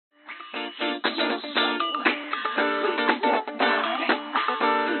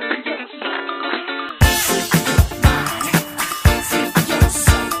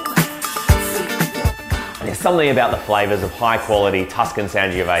something about the flavours of high quality Tuscan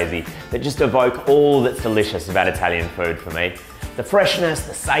Sangiovese that just evoke all that's delicious about Italian food for me. The freshness,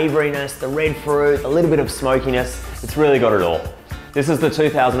 the savouriness, the red fruit, a little bit of smokiness, it's really got it all. This is the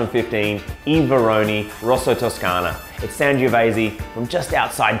 2015 Veroni Rosso Toscana. It's Sangiovese from just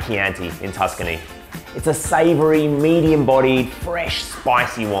outside Chianti in Tuscany. It's a savoury, medium-bodied, fresh,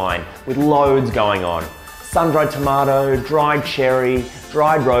 spicy wine with loads going on. Sun-dried tomato, dried cherry,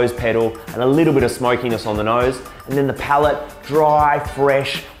 dried rose petal, and a little bit of smokiness on the nose. And then the palate, dry,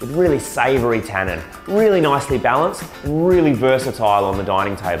 fresh, with really savoury tannin. Really nicely balanced and really versatile on the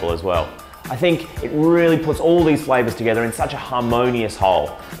dining table as well. I think it really puts all these flavours together in such a harmonious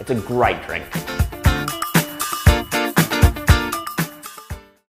whole. It's a great drink.